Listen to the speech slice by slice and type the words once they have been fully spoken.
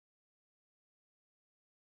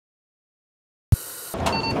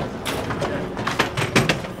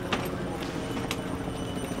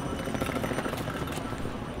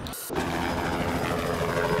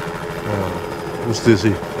Who's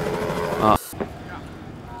dizzy?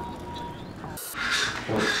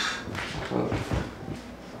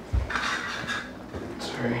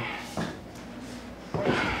 Sorry.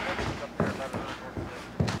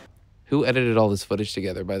 Who edited all this footage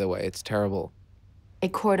together, by the way? It's terrible. A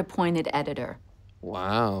court-appointed editor.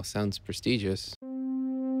 Wow, sounds prestigious.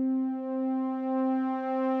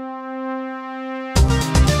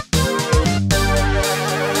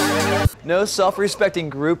 No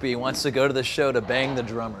self-respecting groupie wants to go to the show to bang the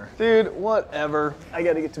drummer. Dude, whatever. I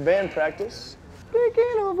gotta get to band practice.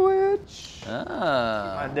 Speaking of which,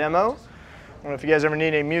 my demo. I don't know if you guys ever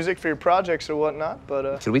need any music for your projects or whatnot,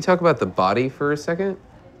 but Can we talk about the body for a second?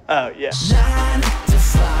 oh yeah.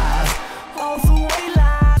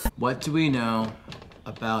 What do we know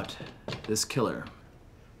about this killer?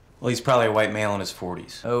 Well, he's probably a white male in his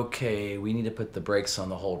 40s. Okay, we need to put the brakes on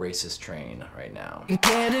the whole racist train right now.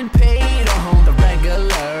 Getting paid on the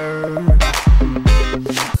regular.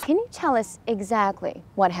 Can you tell us exactly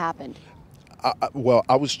what happened? Well,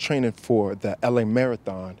 I was training for the LA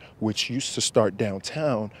Marathon, which used to start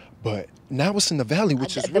downtown, but now it's in the valley,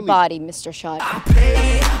 which is the body, Mr. Shaw. I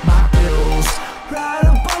pay my bills right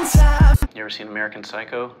up on time. You ever seen American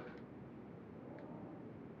Psycho?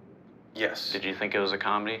 Yes. Did you think it was a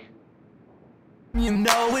comedy? You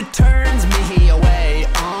know it turns me away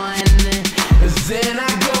on. Then I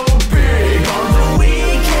go big on the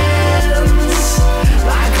weekends.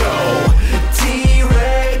 I go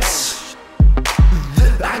T-Rex.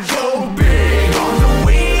 I go big on the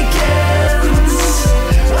weekends.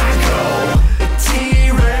 I go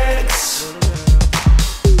T-Rex.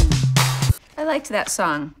 I liked that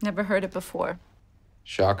song. Never heard it before.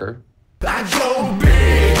 Shocker. I go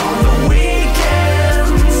big.